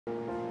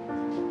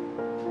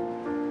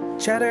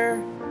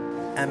cheddar,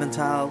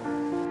 Emmental,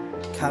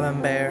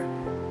 Camembert,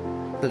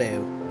 Blue.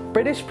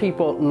 British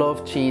people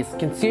love cheese,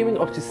 consuming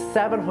up to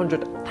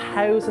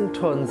 700,000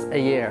 tonnes a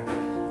year.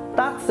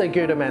 That's a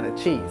good amount of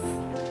cheese.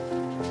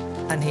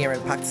 And here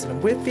in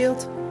Paxton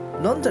Whitfield,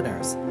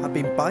 Londoners have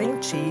been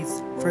buying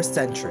cheese for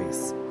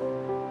centuries.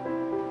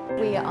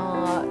 We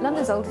are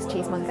London's oldest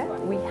cheesemonger.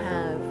 We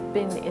have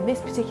been in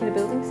this particular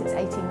building since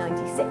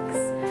 1896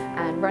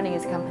 and running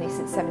as a company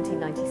since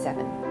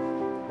 1797.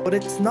 But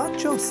it's not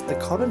just the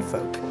common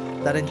folk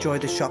that enjoy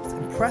the shop's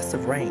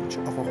impressive range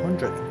of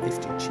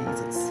 150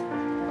 cheeses.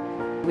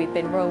 We've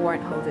been royal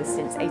warrant holders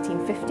since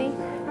 1850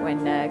 when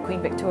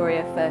Queen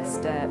Victoria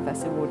first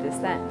awarded us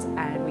that,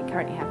 and we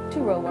currently have 2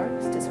 royal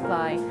warrants to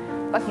supply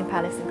Buckingham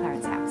Palace and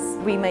Clarence House.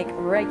 We make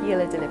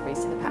regular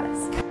deliveries to the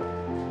palace.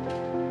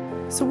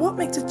 So what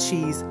makes a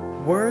cheese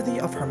worthy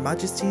of Her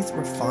Majesty's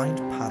refined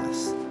palate?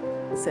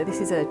 So this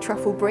is a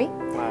truffle brie.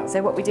 Wow.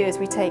 So what we do is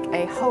we take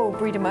a whole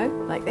brie de meaux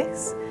like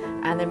this,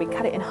 and then we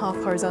cut it in half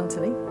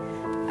horizontally.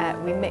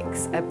 We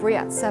mix a brie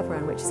at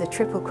Savarin, which is a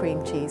triple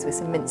cream cheese with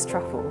some minced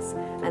truffles,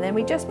 and then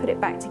we just put it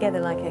back together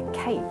like a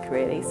cake,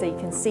 really. So you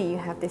can see you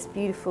have this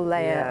beautiful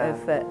layer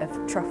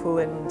of truffle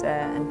and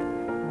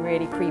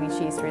really creamy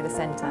cheese through the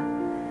centre.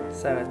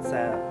 So it's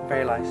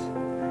very light.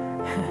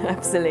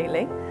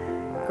 Absolutely.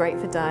 Great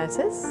for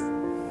dieters.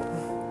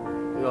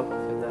 We open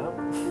it now.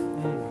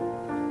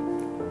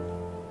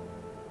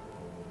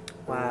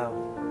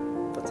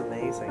 Wow, that's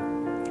amazing.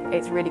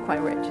 It's really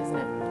quite rich, isn't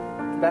it?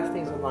 The best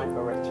things in life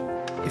are rich.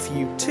 If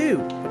you too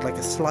would like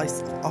a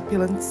slice of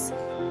opulence,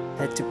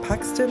 head to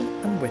Paxton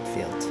and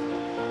Whitfield.